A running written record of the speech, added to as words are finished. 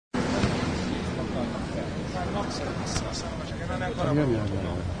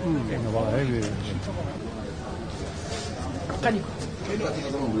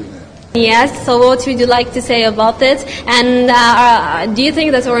Yes, so what would you like to say about it? And do you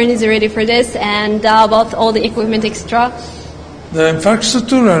think that Oran is ready for this? And about all the equipment extra? The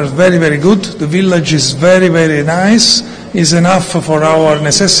infrastructure are very, very good. The village is very, very nice. Is enough for our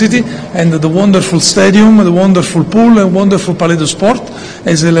necessity. And the wonderful stadium, the wonderful pool, and wonderful palais de sport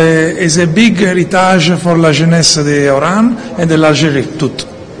is a big heritage for la jeunesse de Oran and de l'Algérie toute.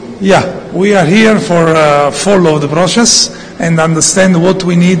 Yeah, we are here for follow the process and understand what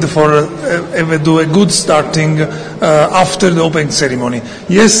we need for do a good starting after the opening ceremony.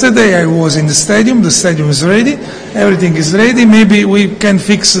 Yesterday I was in the stadium is ready, everything is ready, maybe we can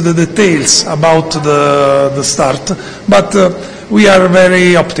fix the details about the start, but we are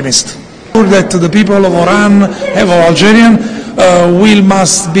very optimistic. That the people of Oran, of Algerian,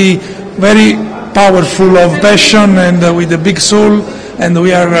 must be very powerful of passion and with a big soul, and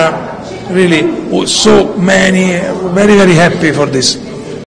we are really so many, very, very happy for this.